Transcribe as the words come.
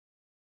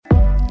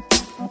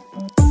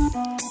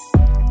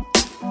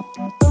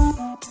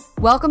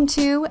Welcome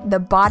to the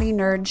Body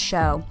Nerd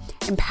Show,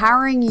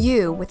 empowering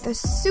you with the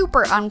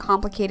super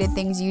uncomplicated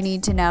things you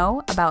need to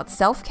know about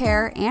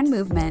self-care and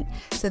movement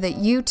so that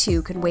you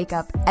too can wake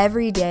up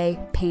every day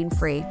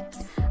pain-free.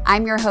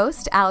 I'm your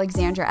host,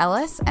 Alexandra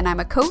Ellis, and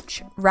I'm a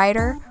coach,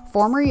 writer,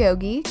 former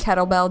yogi,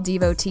 kettlebell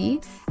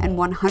devotee, and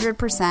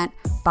 100%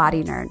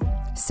 body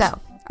nerd. So,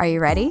 are you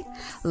ready?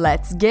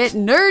 Let's get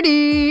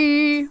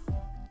nerdy!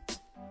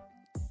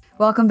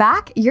 Welcome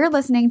back. You're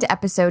listening to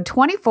episode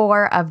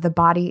 24 of the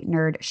Body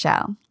Nerd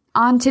Show.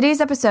 On today's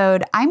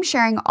episode, I'm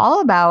sharing all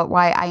about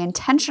why I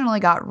intentionally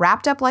got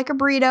wrapped up like a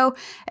burrito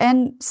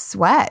and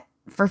sweat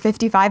for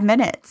 55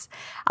 minutes.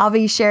 I'll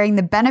be sharing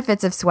the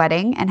benefits of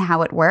sweating and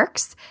how it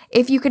works,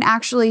 if you can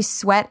actually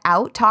sweat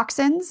out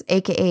toxins,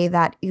 aka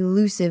that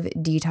elusive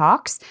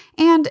detox,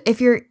 and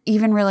if you're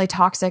even really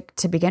toxic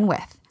to begin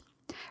with.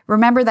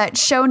 Remember that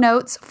show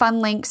notes, fun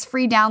links,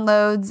 free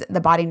downloads,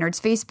 the Body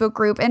Nerds Facebook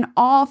group, and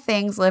all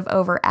things live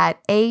over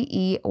at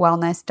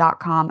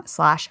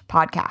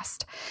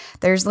aewellness.com/podcast.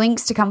 There's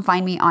links to come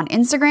find me on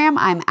Instagram.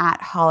 I'm at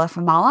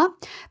Halafamala.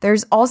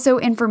 There's also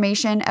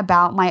information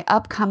about my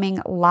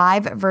upcoming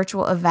live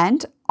virtual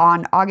event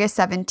on August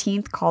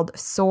 17th called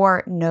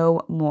Soar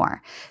No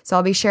More. So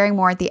I'll be sharing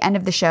more at the end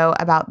of the show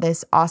about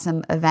this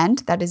awesome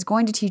event that is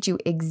going to teach you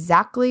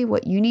exactly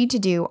what you need to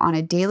do on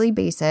a daily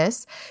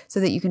basis so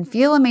that you can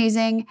feel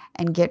amazing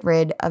and get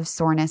rid of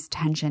soreness,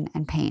 tension,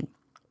 and pain.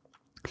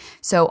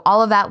 So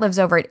all of that lives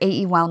over at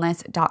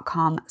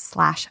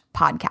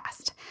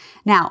aewellness.com/podcast.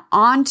 Now,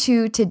 on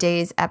to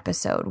today's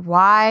episode.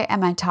 Why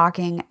am I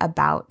talking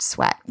about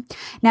sweat?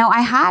 Now,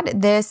 I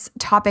had this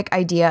topic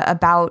idea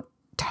about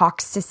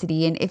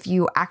toxicity and if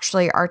you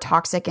actually are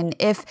toxic and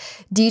if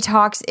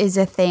detox is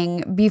a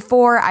thing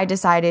before I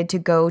decided to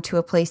go to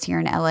a place here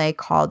in LA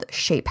called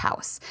Shape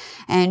House.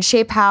 And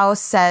Shape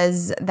House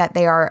says that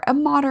they are a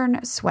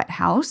modern sweat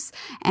house,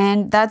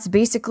 and that's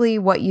basically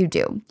what you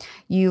do.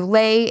 You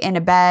lay in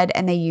a bed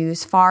and they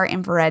use far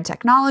infrared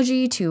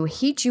technology to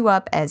heat you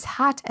up as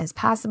hot as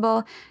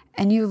possible,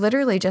 and you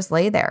literally just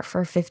lay there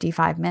for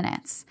 55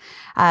 minutes.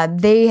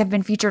 They have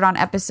been featured on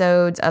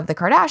episodes of The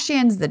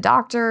Kardashians, The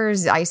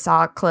Doctors. I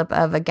saw a clip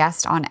of a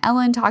guest on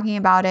Ellen talking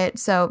about it.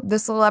 So the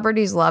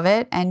celebrities love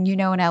it. And you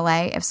know, in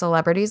LA, if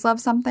celebrities love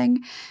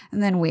something,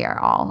 then we are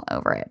all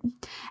over it.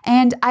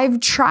 And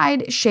I've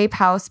tried Shape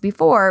House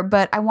before,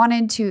 but I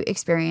wanted to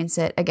experience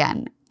it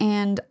again.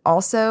 And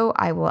also,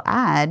 I will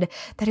add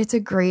that it's a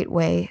great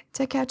way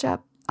to catch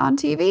up on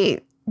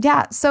TV.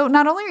 Yeah, so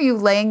not only are you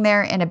laying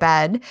there in a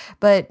bed,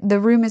 but the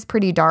room is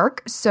pretty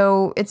dark,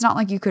 so it's not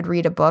like you could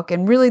read a book,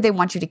 and really they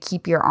want you to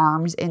keep your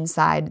arms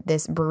inside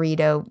this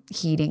burrito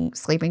heating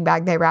sleeping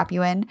bag they wrap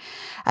you in.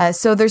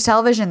 So there's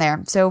television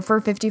there. So for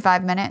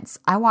 55 minutes,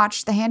 I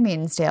watched The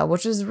Handmaid's Tale,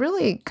 which is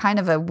really kind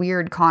of a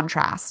weird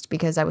contrast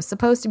because I was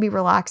supposed to be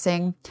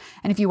relaxing,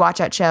 and if you watch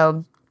that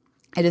show,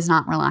 it is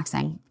not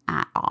relaxing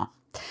at all.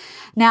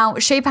 Now,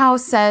 Shape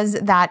House says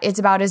that it's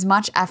about as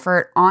much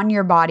effort on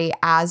your body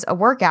as a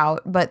workout,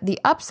 but the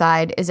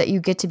upside is that you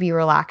get to be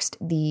relaxed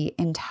the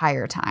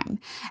entire time.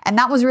 And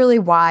that was really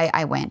why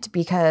I went,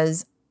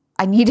 because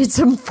I needed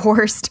some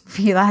forced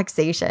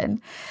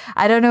relaxation.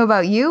 I don't know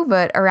about you,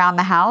 but around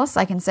the house,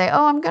 I can say,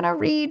 oh, I'm going to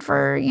read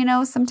for,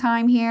 some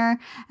time here.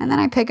 And then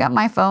I pick up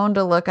my phone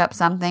to look up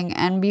something.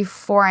 And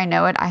before I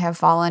know it, I have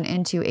fallen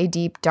into a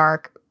deep,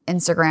 dark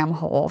Instagram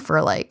hole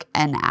for like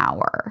an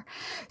hour.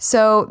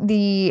 So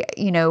the,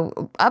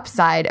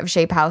 upside of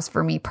Shape House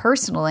for me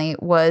personally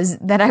was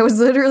that I was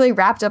literally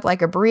wrapped up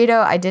like a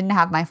burrito. I didn't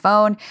have my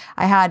phone.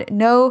 I had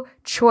no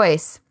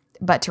choice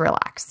but to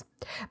relax.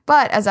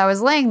 But as I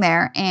was laying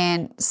there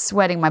and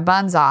sweating my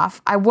buns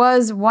off, I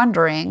was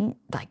wondering,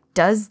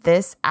 does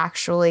this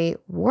actually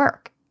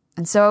work?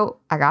 And so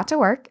I got to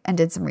work and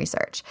did some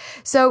research.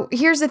 So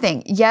here's the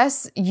thing.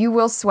 Yes, you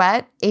will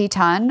sweat a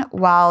ton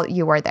while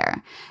you are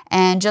there.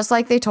 And just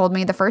like they told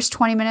me, the first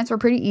 20 minutes were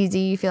pretty easy.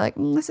 You feel like,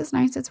 this is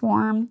nice, it's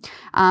warm.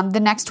 The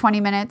next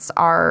 20 minutes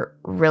are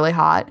really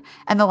hot.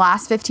 And the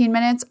last 15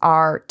 minutes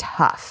are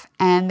tough.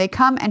 And they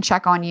come and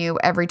check on you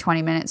every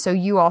 20 minutes. So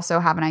you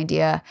also have an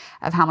idea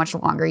of how much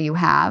longer you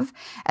have.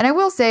 And I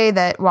will say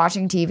that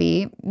watching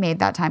TV made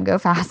that time go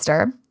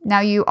faster. Now,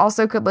 you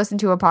also could listen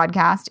to a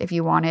podcast if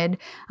you wanted,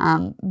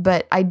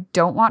 but I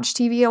don't watch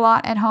TV a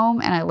lot at home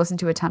and I listen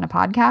to a ton of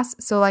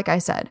podcasts. So like I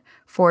said,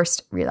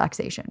 forced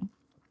relaxation.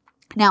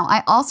 Now,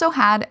 I also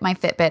had my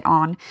Fitbit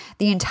on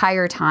the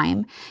entire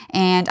time,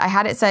 and I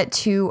had it set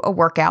to a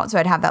workout. So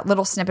I'd have that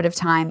little snippet of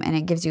time, and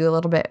it gives you a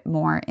little bit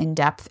more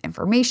in-depth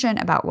information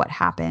about what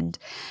happened.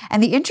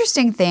 And the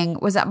interesting thing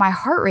was that my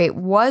heart rate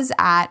was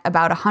at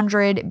about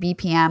 100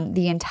 BPM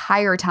the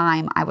entire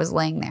time I was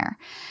laying there.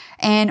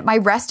 And my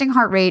resting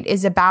heart rate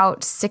is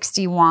about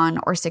 61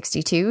 or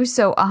 62.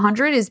 So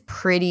 100 is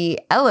pretty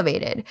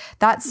elevated.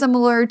 That's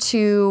similar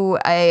to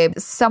a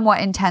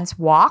somewhat intense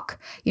walk,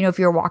 if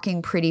you're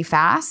walking pretty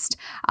fast.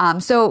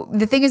 So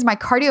the thing is, my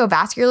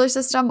cardiovascular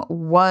system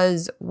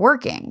was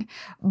working,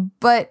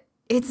 but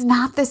it's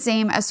not the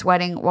same as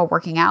sweating while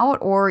working out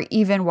or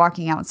even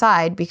walking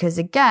outside because,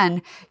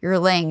 again, you're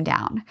laying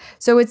down.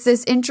 So it's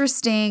this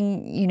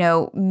interesting,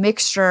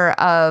 mixture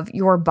of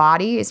your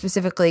body,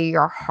 specifically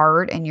your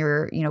heart and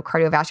your,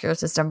 cardiovascular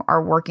system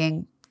are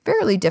working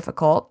fairly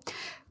difficult,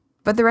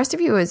 but the rest of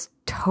you is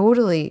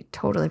totally,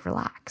 totally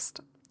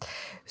relaxed.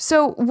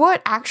 So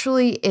what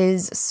actually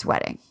is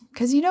sweating?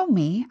 Because you know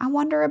me, I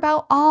wonder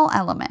about all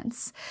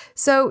elements.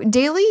 So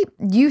daily,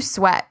 you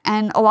sweat,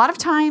 and a lot of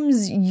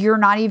times you're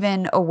not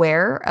even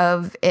aware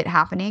of it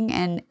happening,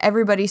 and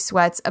everybody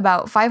sweats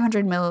about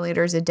 500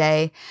 milliliters a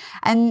day.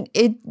 And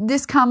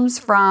this comes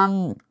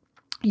from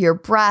your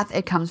breath,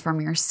 it comes from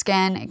your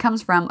skin, it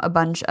comes from a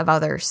bunch of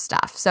other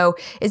stuff. So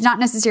it's not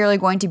necessarily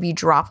going to be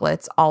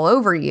droplets all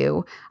over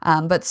you,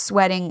 but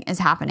sweating is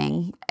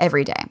happening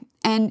every day.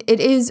 And it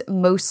is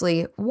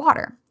mostly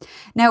water.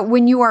 Now,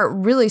 when you are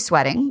really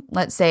sweating,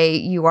 let's say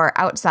you are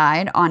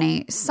outside on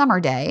a summer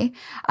day,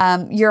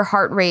 your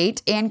heart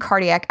rate and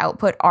cardiac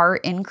output are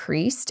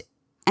increased.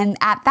 And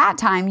at that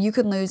time, you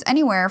can lose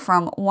anywhere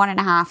from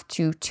 1.5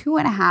 to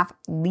 2.5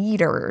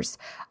 liters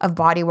of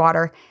body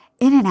water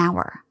in an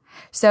hour.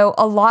 So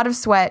a lot of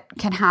sweat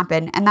can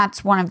happen, and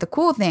that's one of the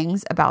cool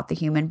things about the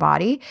human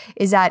body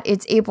is that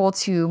it's able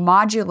to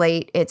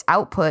modulate its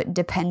output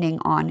depending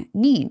on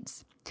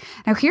needs.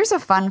 Now, here's a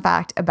fun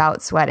fact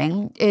about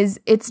sweating is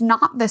it's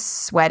not the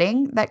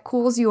sweating that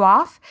cools you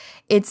off.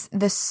 It's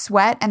the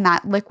sweat and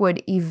that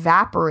liquid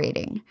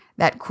evaporating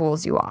that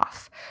cools you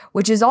off,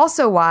 which is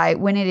also why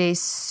when it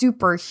is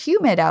super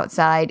humid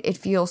outside, it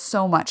feels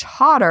so much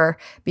hotter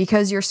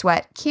because your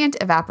sweat can't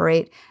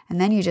evaporate. And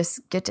then you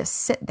just get to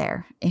sit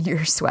there in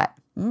your sweat.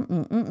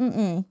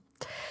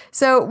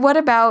 So what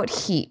about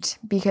heat?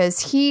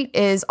 Because heat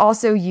is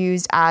also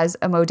used as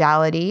a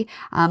modality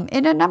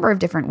in a number of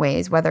different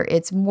ways, whether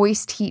it's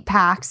moist heat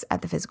packs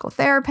at the physical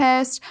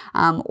therapist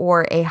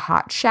or a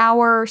hot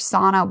shower,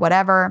 sauna,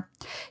 whatever.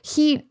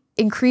 Heat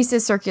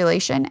increases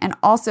circulation and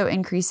also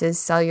increases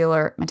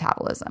cellular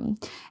metabolism.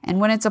 And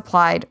when it's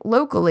applied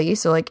locally,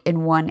 so like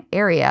in one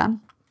area,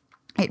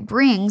 it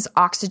brings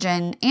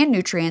oxygen and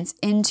nutrients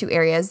into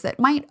areas that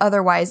might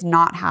otherwise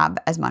not have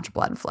as much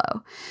blood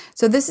flow.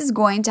 So this is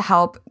going to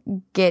help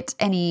get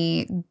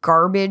any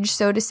garbage,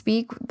 so to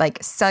speak,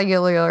 like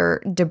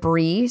cellular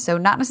debris. So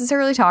not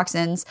necessarily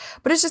toxins,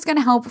 but it's just going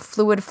to help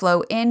fluid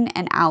flow in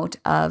and out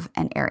of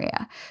an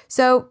area.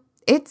 So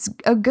it's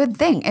a good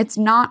thing. It's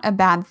not a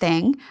bad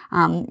thing.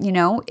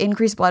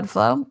 Increased blood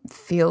flow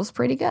feels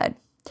pretty good.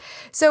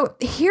 So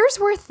here's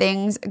where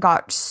things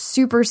got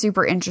super,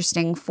 super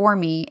interesting for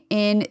me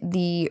in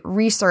the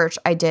research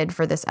I did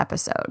for this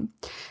episode.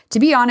 To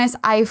be honest,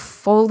 I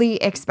fully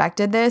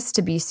expected this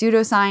to be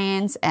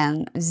pseudoscience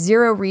and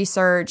zero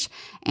research,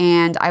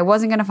 and I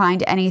wasn't going to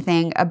find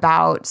anything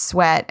about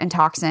sweat and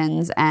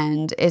toxins,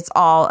 and it's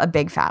all a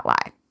big fat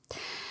lie.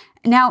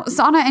 Now,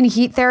 sauna and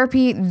heat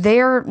therapy,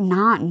 they're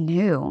not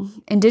new.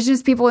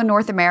 Indigenous people in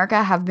North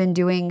America have been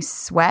doing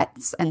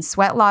sweats and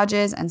sweat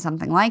lodges and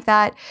something like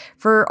that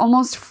for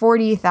almost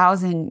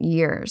 40,000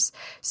 years.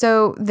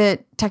 So the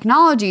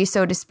technology,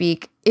 so to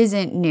speak,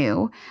 isn't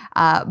new,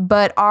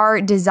 but our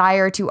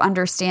desire to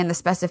understand the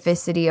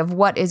specificity of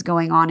what is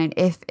going on and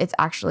if it's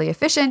actually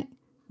efficient,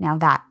 now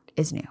that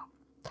is new.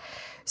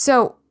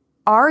 So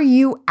are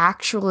you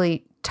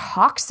actually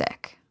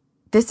toxic?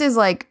 This is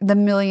like the $1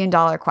 million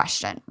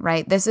question,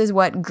 right? This is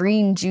what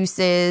green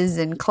juices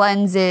and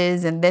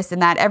cleanses and this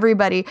and that.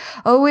 Everybody,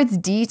 it's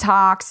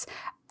detox.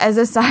 As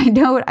a side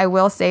note, I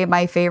will say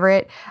my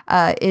favorite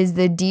is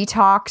the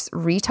Detox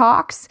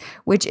Retox,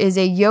 which is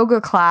a yoga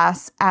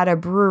class at a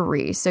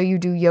brewery. So you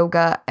do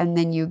yoga and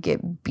then you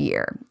get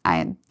beer.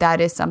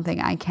 That is something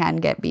I can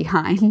get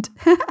behind.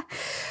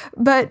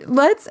 But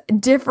let's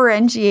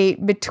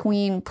differentiate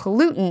between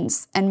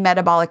pollutants and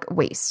metabolic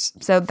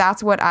waste. So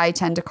that's what I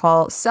tend to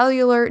call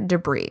cellular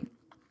debris.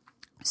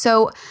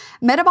 So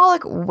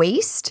metabolic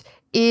waste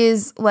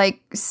is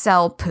like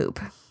cell poop.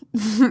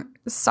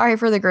 Sorry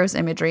for the gross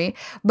imagery,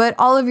 but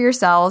all of your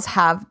cells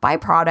have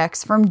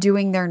byproducts from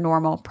doing their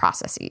normal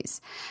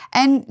processes.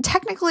 And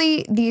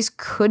technically, these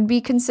could be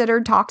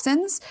considered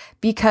toxins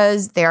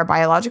because they are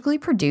biologically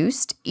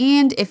produced,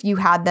 and if you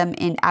had them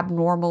in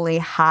abnormally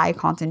high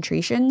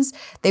concentrations,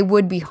 they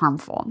would be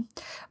harmful.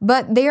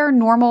 But they are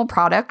normal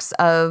products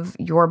of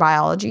your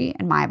biology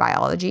and my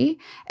biology,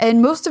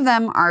 and most of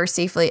them are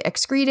safely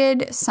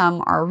excreted,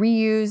 some are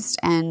reused,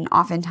 and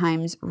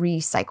oftentimes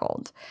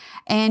recycled.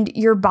 And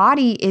your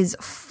body is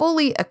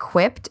fully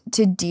equipped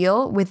to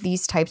deal with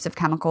these types of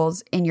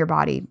chemicals in your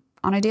body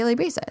on a daily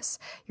basis.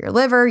 Your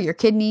liver, your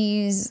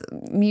kidneys,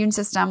 immune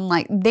system,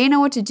 they know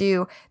what to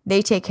do.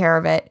 They take care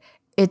of it.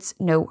 It's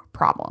no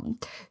problem.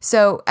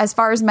 So as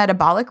far as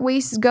metabolic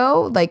wastes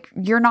go,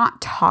 you're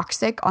not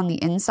toxic on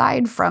the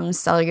inside from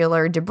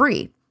cellular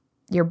debris.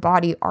 Your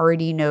body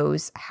already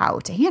knows how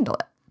to handle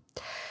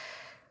it.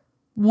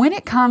 When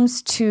it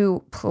comes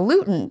to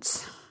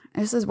pollutants,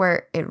 this is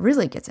where it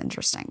really gets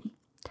interesting.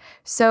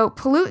 So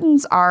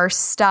pollutants are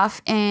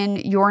stuff in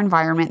your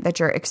environment that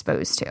you're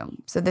exposed to.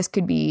 So this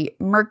could be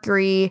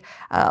mercury,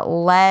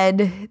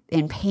 lead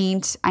in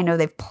paint. I know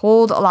they've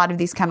pulled a lot of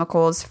these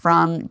chemicals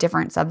from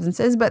different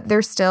substances, but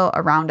they're still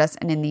around us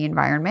and in the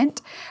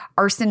environment.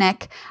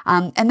 Arsenic,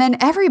 and then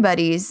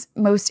everybody's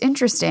most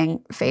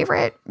interesting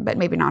favorite, but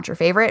maybe not your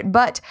favorite,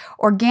 but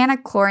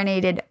organic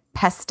chlorinated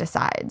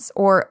pesticides,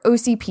 or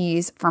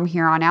OCPs from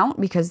here on out,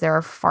 because there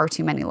are far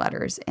too many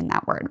letters in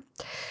that word.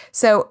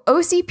 So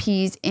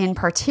OCPs in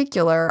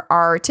particular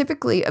are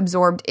typically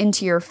absorbed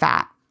into your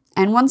fat.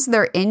 And once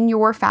they're in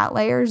your fat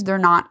layers, they're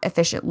not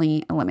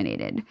efficiently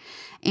eliminated.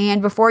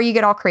 And before you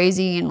get all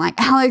crazy and like,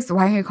 Alex,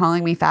 why are you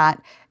calling me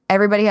fat?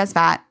 Everybody has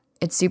fat.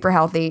 It's super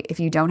healthy.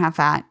 If you don't have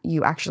fat,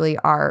 you actually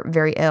are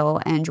very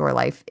ill and your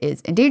life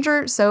is in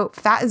danger. So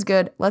fat is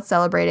good. Let's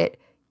celebrate it.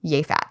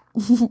 Yay, fat.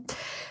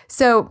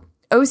 So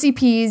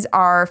OCPs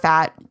are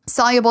fat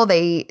soluble.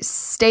 They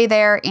stay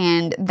there,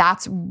 and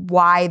that's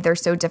why they're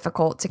so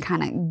difficult to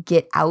kind of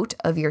get out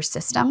of your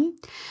system.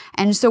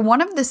 And so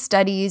one of the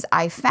studies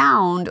I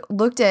found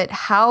looked at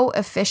how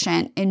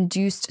efficient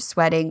induced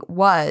sweating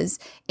was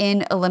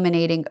in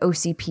eliminating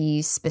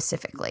OCPs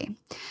specifically.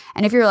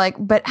 And if you're like,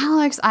 but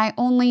Alex, I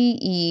only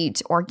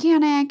eat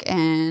organic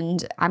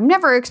and I'm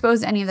never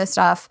exposed to any of this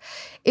stuff.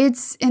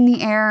 It's in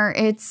the air.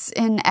 It's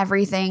in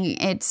everything.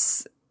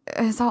 It's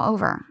all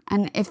over.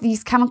 And if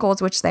these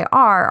chemicals, which they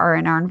are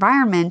in our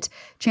environment,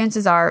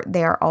 chances are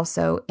they are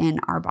also in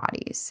our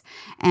bodies.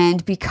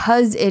 And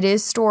because it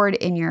is stored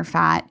in your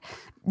fat,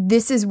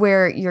 this is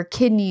where your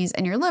kidneys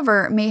and your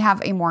liver may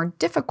have a more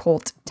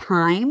difficult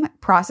time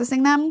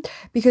processing them,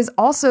 because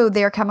also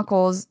they are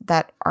chemicals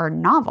that are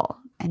novel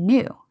and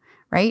new,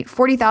 right?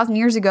 40,000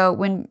 years ago,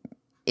 when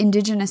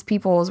indigenous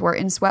peoples were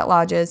in sweat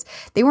lodges,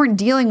 they weren't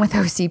dealing with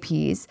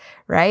OCPs,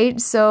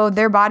 right? So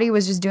their body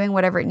was just doing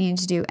whatever it needed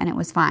to do and it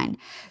was fine.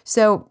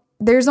 So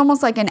there's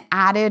almost like an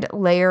added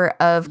layer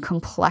of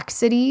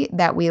complexity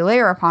that we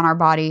layer upon our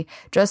body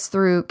just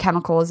through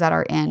chemicals that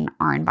are in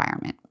our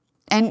environment.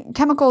 And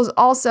chemicals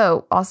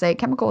also, I'll say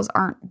chemicals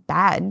aren't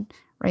bad,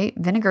 right?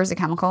 Vinegar is a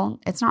chemical.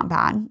 It's not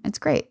bad. It's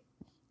great.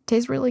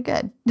 Tastes really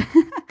good.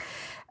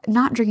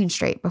 Not drinking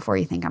straight before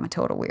you think I'm a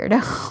total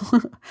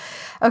weirdo.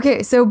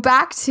 Okay, so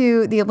back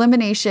to the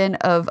elimination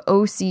of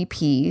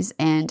OCPs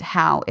and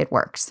how it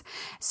works.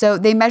 So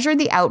they measured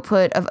the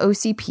output of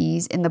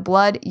OCPs in the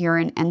blood,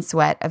 urine, and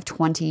sweat of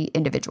 20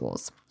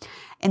 individuals.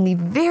 And the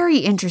very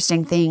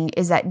interesting thing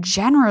is that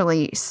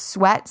generally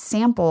sweat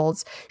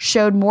samples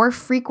showed more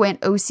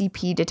frequent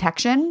OCP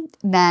detection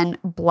than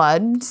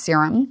blood,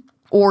 serum,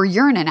 or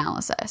urine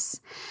analysis.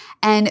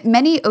 And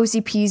many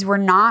OCPs were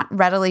not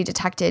readily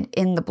detected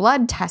in the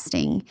blood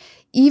testing,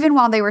 even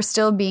while they were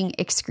still being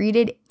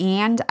excreted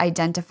and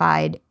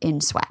identified in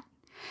sweat.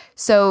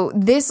 So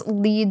this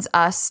leads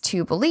us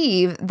to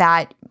believe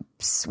that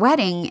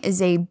sweating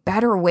is a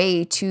better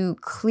way to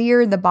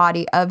clear the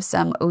body of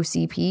some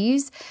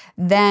OCPs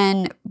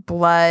than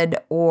blood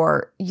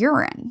or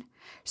urine.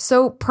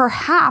 So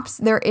perhaps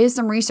there is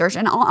some research,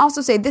 and I'll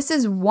also say this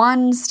is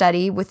one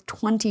study with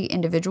 20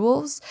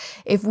 individuals.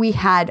 If we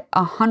had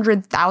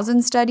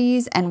 100,000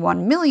 studies and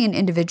 1 million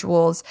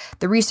individuals,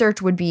 the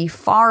research would be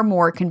far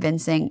more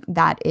convincing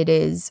that it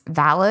is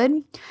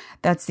valid.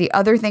 That's the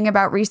other thing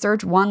about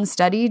research. One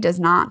study does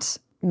not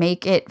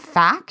make it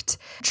fact.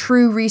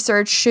 True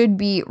research should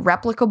be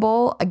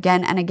replicable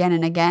again and again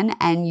and again,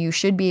 and you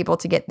should be able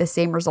to get the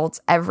same results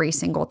every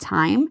single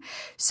time.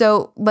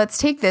 So let's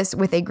take this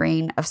with a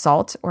grain of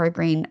salt or a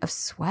grain of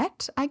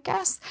sweat, I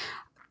guess.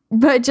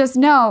 But just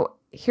know,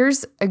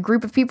 here's a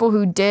group of people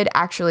who did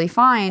actually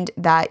find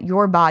that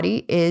your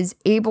body is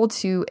able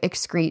to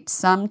excrete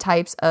some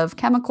types of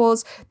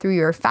chemicals through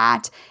your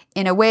fat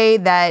in a way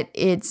that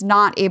it's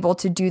not able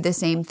to do the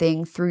same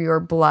thing through your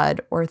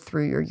blood or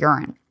through your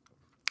urine.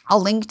 I'll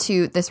link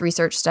to this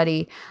research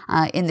study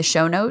in the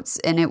show notes,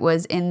 and it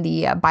was in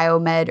the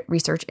Biomed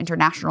Research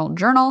International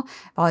Journal,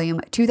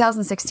 volume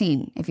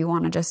 2016, if you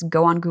want to just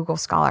go on Google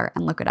Scholar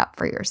and look it up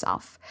for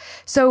yourself.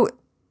 So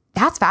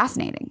that's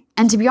fascinating.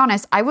 And to be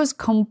honest, I was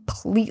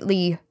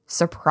completely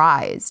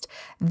surprised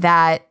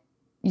that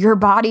your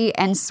body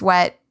and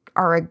sweat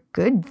are a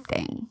good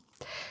thing.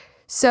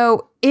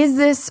 So is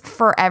this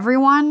for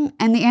everyone?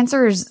 And the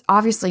answer is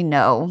obviously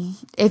no.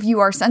 If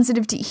you are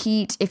sensitive to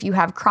heat, if you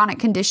have chronic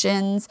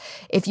conditions,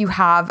 if you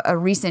have a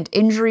recent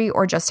injury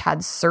or just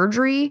had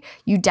surgery,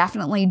 you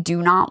definitely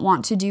do not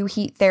want to do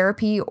heat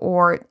therapy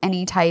or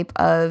any type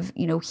of,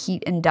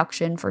 heat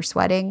induction for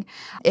sweating.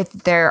 If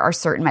there are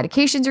certain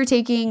medications you're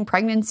taking,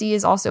 pregnancy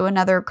is also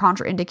another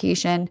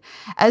contraindication.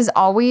 As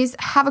always,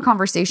 have a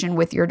conversation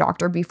with your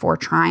doctor before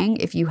trying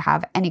if you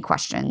have any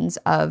questions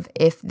of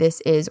if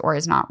this is or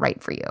is not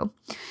right for you.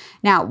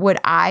 Now, would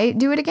I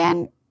do it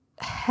again?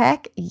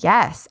 Heck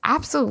yes,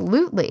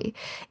 absolutely.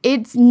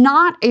 It's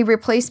not a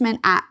replacement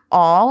at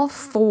all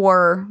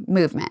for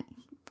movement.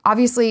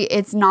 Obviously,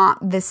 it's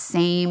not the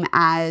same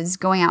as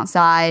going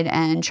outside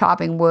and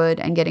chopping wood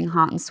and getting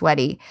hot and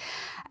sweaty.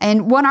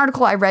 And one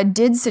article I read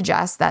did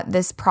suggest that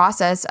this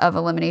process of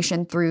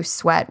elimination through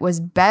sweat was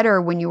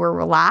better when you were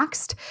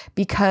relaxed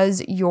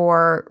because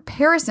your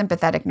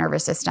parasympathetic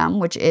nervous system,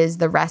 which is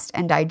the rest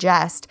and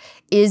digest,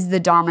 is the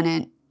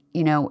dominant,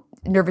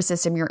 nervous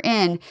system you're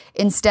in,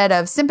 instead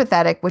of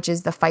sympathetic, which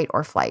is the fight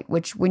or flight,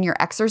 which when you're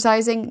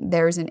exercising,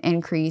 there's an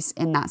increase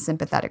in that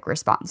sympathetic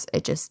response.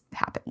 It just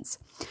happens.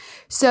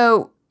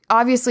 So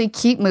obviously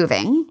keep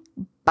moving,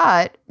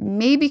 but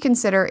maybe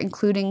consider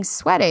including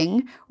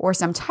sweating or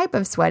some type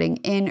of sweating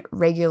in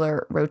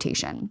regular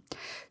rotation.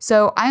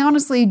 So I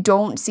honestly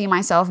don't see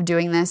myself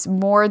doing this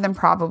more than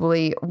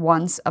probably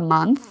once a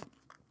month.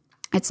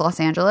 It's Los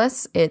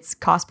Angeles. It's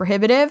cost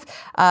prohibitive,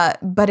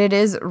 but it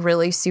is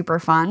really super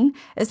fun,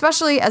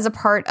 especially as a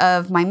part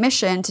of my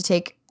mission to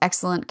take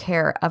excellent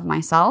care of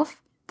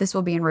myself. This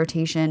will be in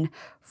rotation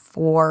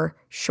for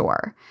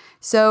sure.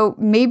 So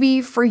maybe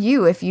for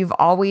you, if you've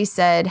always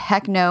said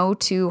heck no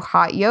to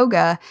hot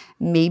yoga,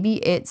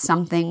 maybe it's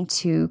something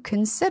to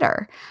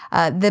consider.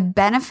 The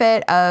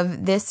benefit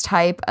of this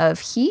type of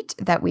heat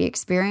that we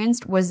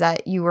experienced was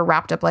that you were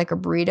wrapped up like a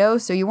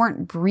burrito, so you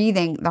weren't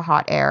breathing the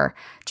hot air,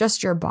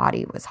 just your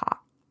body was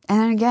hot. And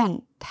then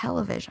again,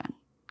 television.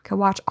 Could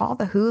watch all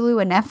the Hulu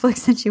and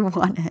Netflix that you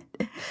wanted.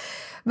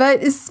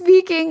 But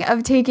speaking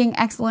of taking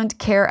excellent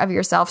care of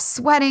yourself,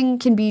 sweating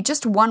can be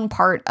just one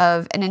part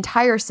of an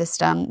entire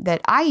system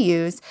that I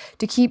use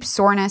to keep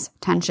soreness,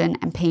 tension,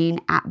 and pain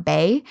at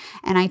bay.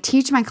 And I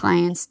teach my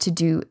clients to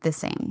do the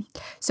same.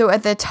 So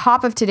at the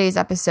top of today's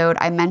episode,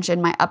 I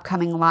mentioned my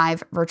upcoming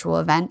live virtual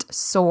event,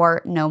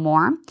 Sore No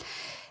More.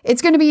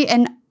 It's going to be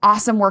an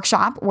awesome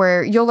workshop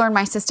where you'll learn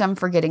my system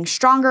for getting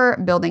stronger,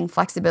 building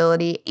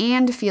flexibility,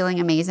 and feeling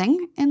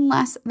amazing in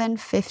less than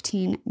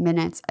 15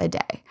 minutes a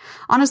day.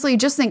 Honestly,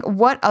 just think,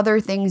 what other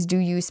things do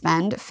you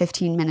spend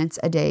 15 minutes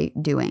a day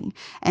doing?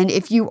 And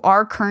if you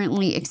are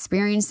currently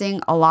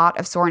experiencing a lot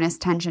of soreness,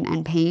 tension,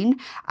 and pain,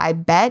 I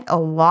bet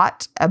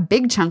a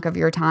big chunk of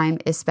your time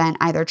is spent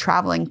either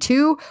traveling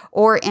to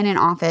or in an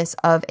office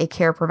of a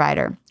care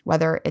provider.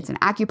 Whether it's an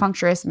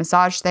acupuncturist,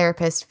 massage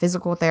therapist,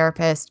 physical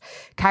therapist,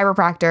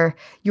 chiropractor,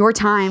 your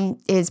time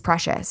is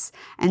precious.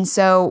 And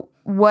so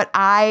what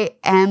I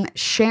am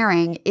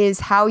sharing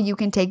is how you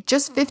can take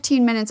just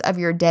 15 minutes of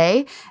your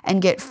day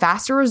and get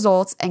faster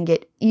results and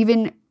get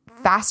even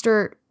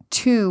faster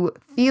to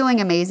feeling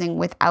amazing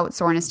without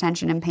soreness,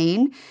 tension, and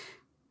pain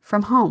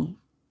from home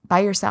by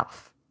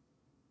yourself.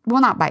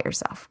 Well, not by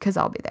yourself, because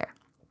I'll be there.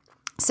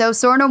 So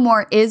Sore No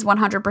More is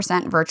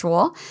 100%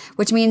 virtual,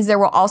 which means there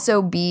will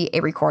also be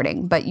a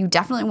recording, but you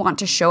definitely want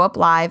to show up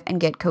live and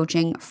get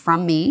coaching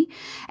from me.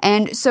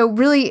 And so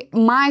really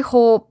my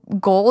whole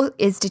goal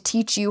is to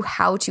teach you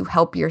how to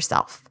help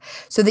yourself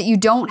so that you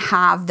don't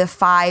have the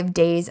 5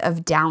 days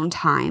of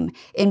downtime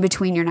in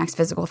between your next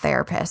physical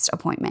therapist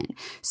appointment,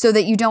 so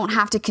that you don't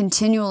have to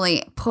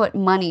continually put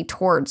money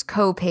towards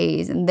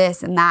co-pays and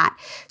this and that,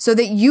 so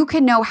that you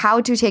can know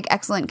how to take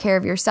excellent care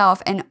of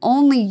yourself and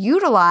only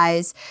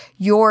utilize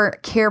your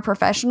care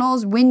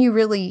professionals when you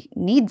really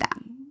need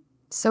them.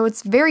 So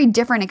it's a very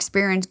different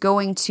experience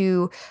going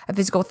to a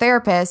physical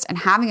therapist and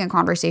having a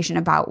conversation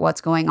about what's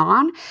going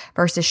on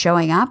versus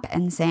showing up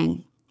and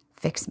saying,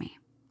 fix me.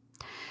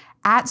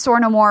 At Sore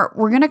No More,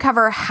 we're going to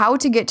cover how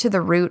to get to the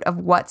root of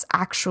what's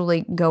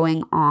actually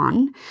going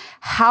on,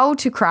 how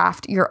to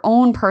craft your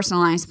own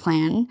personalized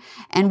plan,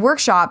 and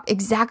workshop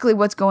exactly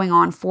what's going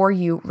on for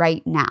you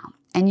right now.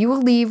 And you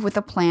will leave with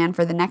a plan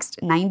for the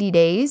next 90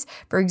 days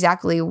for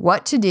exactly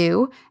what to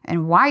do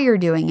and why you're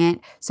doing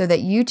it so that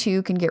you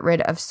too can get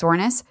rid of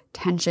soreness,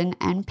 tension,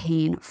 and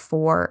pain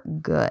for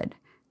good.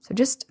 So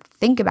just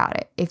think about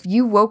it. If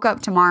you woke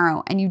up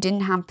tomorrow and you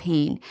didn't have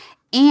pain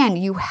and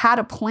you had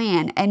a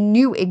plan and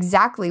knew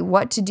exactly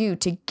what to do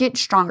to get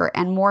stronger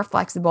and more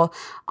flexible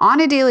on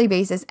a daily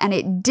basis, and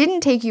it didn't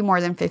take you more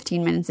than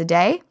 15 minutes a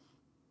day,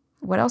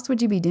 what else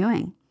would you be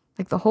doing?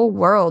 Like the whole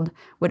world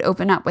would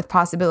open up with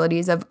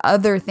possibilities of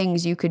other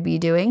things you could be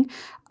doing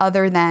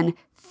other than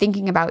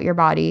thinking about your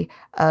body,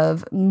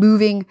 of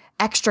moving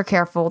extra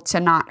careful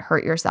to not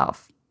hurt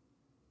yourself.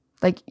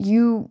 Like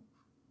you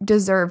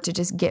deserve to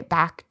just get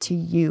back to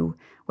you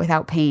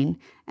without pain.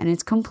 And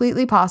it's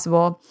completely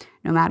possible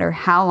no matter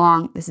how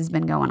long this has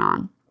been going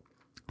on.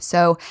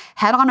 So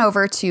head on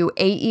over to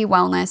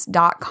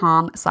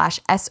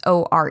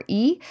aewellness.com/SORE,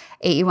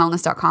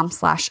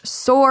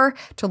 aewellness.com/SOAR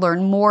to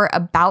learn more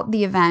about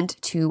the event,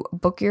 to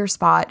book your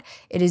spot.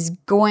 It is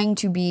going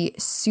to be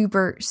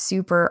super,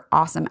 super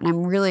awesome. And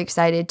I'm really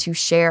excited to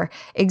share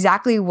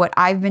exactly what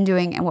I've been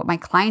doing and what my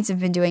clients have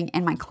been doing.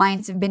 And my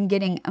clients have been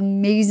getting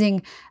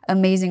amazing,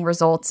 amazing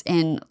results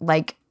in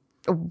like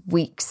a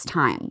week's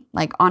time.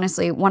 Like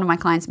honestly, one of my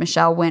clients,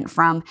 Michelle, went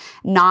from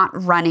not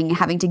running,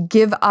 having to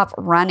give up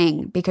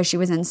running because she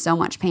was in so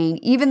much pain,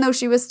 even though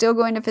she was still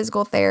going to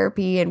physical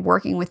therapy and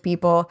working with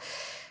people.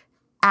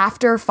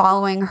 After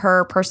following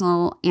her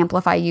personal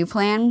Amplify You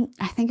plan,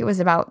 I think it was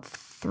about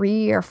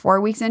 3 or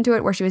 4 weeks into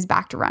it where she was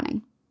back to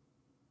running.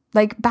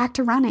 Like back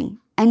to running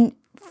and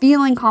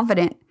feeling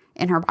confident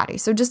in her body.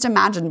 So just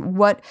imagine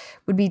what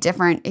would be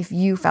different if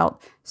you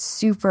felt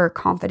super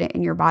confident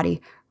in your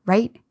body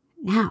right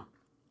now.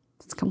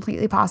 It's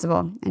completely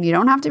possible. And you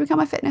don't have to become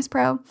a fitness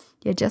pro.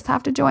 You just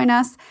have to join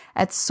us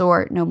at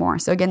Soar No More.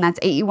 So again, that's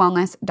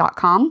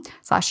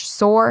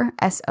aewellness.com/soar,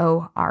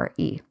 SORE.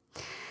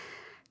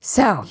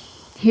 So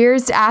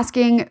here's to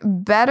asking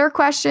better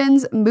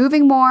questions,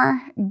 moving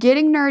more,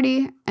 getting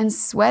nerdy, and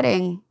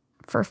sweating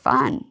for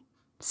fun.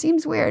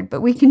 Seems weird,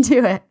 but we can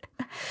do it.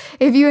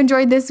 If you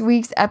enjoyed this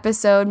week's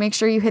episode, make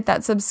sure you hit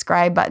that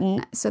subscribe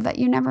button so that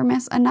you never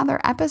miss another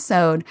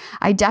episode.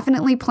 I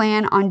definitely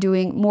plan on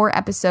doing more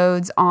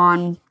episodes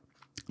on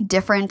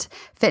different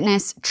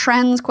fitness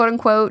trends, quote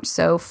unquote.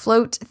 So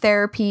float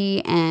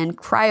therapy and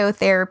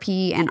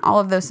cryotherapy and all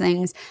of those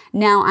things.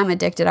 Now I'm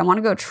addicted. I want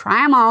to go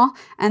try them all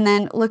and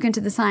then look into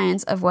the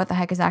science of what the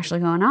heck is actually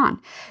going on.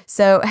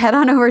 So head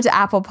on over to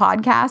Apple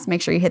Podcasts.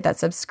 Make sure you hit that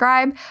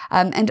subscribe.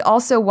 And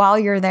also while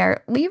you're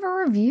there, leave a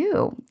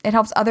review. It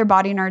helps other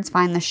body nerds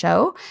find the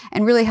show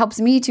and really helps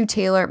me to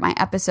tailor my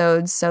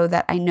episodes so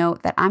that I know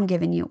that I'm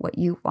giving you what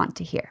you want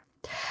to hear.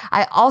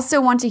 I also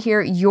want to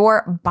hear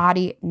your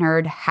body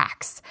nerd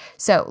hacks.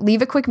 So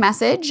leave a quick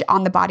message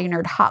on the Body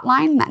Nerd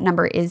hotline. That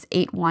number is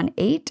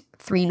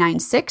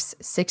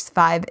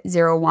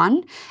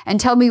 818-396-6501.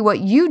 And tell me what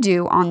you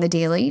do on the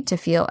daily to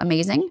feel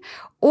amazing.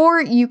 Or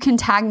you can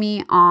tag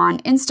me on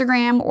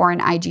Instagram or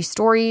in IG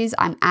stories.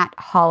 I'm at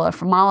Hala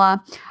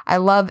Famala. I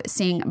love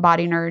seeing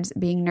body nerds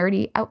being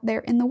nerdy out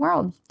there in the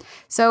world.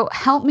 So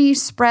help me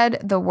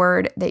spread the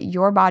word that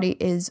your body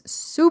is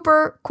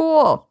super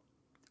cool.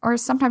 Or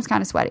sometimes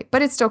kind of sweaty,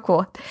 but it's still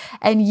cool.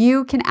 And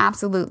you can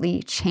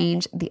absolutely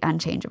change the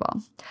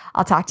unchangeable.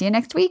 I'll talk to you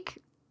next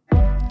week.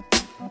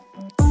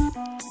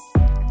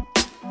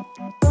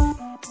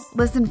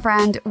 Listen,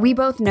 friend, we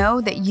both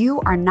know that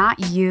you are not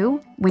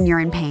you when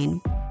you're in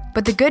pain.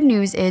 But the good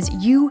news is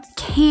you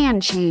can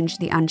change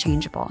the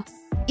unchangeable.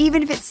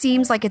 Even if it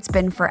seems like it's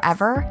been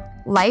forever,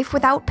 life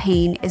without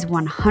pain is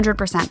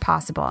 100%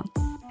 possible.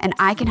 And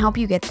I can help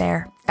you get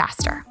there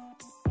faster.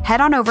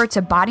 Head on over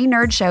to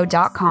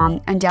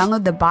bodynerdshow.com and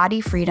download the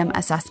Body Freedom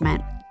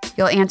Assessment.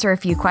 You'll answer a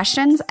few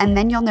questions, and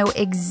then you'll know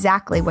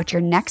exactly what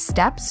your next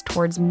steps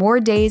towards more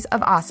days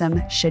of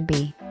awesome should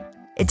be.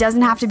 It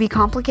doesn't have to be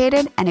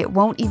complicated, and it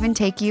won't even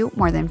take you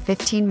more than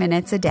 15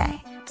 minutes a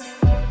day.